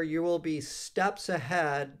instructor, you will be steps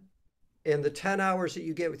ahead, and the 10 hours that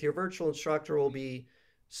you get with your virtual instructor will be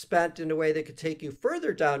spent in a way that could take you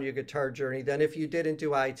further down your guitar journey than if you didn't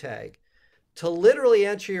do ITAG. To literally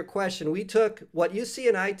answer your question, we took what you see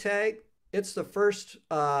in ITAG, it's the first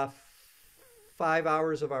 5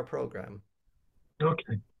 hours of our program.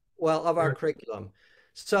 Okay. Well, of our curriculum.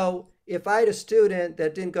 So if I had a student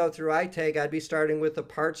that didn't go through ITAG, I'd be starting with the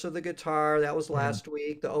parts of the guitar. That was last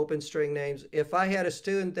week, the open string names. If I had a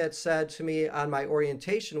student that said to me on my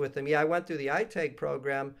orientation with them, yeah, I went through the ITAG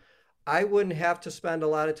program, I wouldn't have to spend a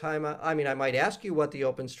lot of time. I mean, I might ask you what the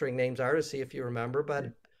open string names are to see if you remember,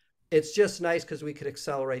 but it's just nice because we could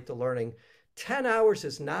accelerate the learning. 10 hours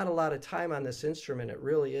is not a lot of time on this instrument. It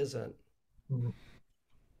really isn't.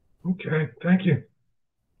 Okay, thank you.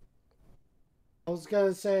 I was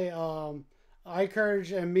gonna say,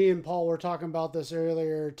 iCourage and me and Paul were talking about this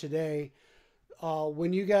earlier today.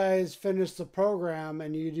 When you guys finish the program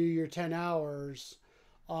and you do your 10 hours,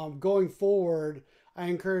 going forward, I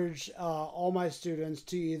encourage all my students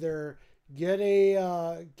to either get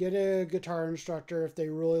a guitar instructor if they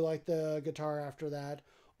really like the guitar after that,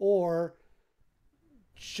 or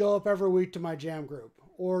show up every week to my jam group,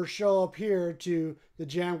 or show up here to the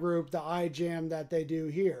jam group, the iJam that they do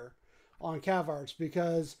here on CavArts,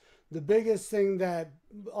 because the biggest thing that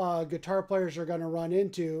guitar players are going to run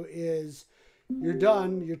into is you're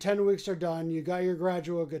done, your 10 weeks are done, you got your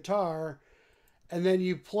graduate guitar, and then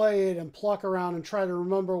you play it and pluck around and try to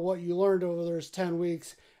remember what you learned over those 10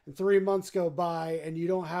 weeks, and 3 months go by and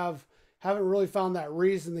you haven't really found that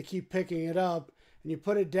reason to keep picking it up, and you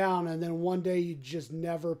put it down, and then one day you just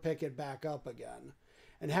never pick it back up again.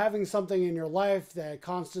 And having something in your life that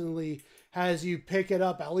constantly has you pick it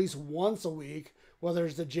up at least once a week, whether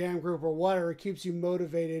it's the jam group or whatever, it keeps you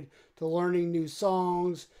motivated to learning new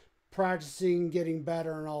songs, practicing, getting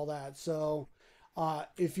better, and all that. So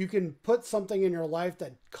if you can put something in your life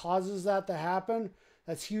that causes that to happen,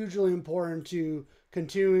 that's hugely important to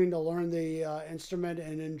continuing to learn the instrument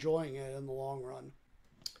and enjoying it in the long run.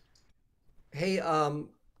 Hey,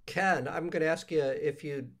 Ken, I'm going to ask you if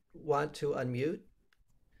you want to unmute.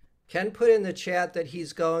 Ken put in the chat that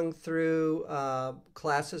he's going through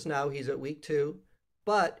classes now. He's at week 2,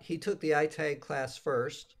 but he took the ITAG class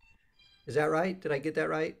first. Is that right? Did I get that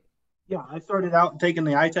right? Yeah, I started out taking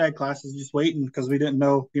the ITAG classes, just waiting because we didn't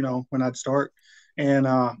know, when I'd start. And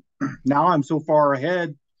now I'm so far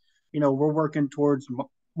ahead, we're working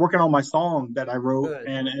on my song that I wrote. Good.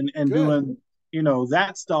 and Good. doing,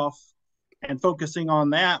 that stuff and focusing on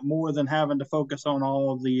that more than having to focus on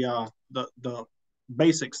all of the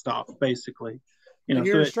basic stuff, basically. You know, and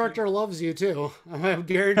your so instructor loves you too. I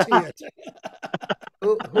guarantee it.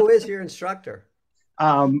 Who is your instructor?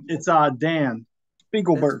 it's Dan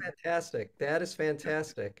Spiegelberg. That's fantastic. That is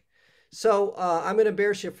fantastic. So I'm going to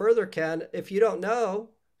embarrass you further, Ken. If you don't know,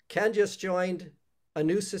 Ken just joined a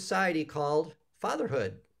new society called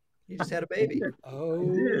Fatherhood. He just had a baby.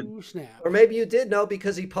 Oh, snap. Or maybe you did know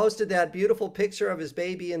because he posted that beautiful picture of his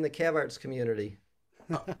baby in the Cav Arts community.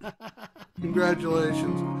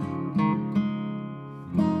 Congratulations.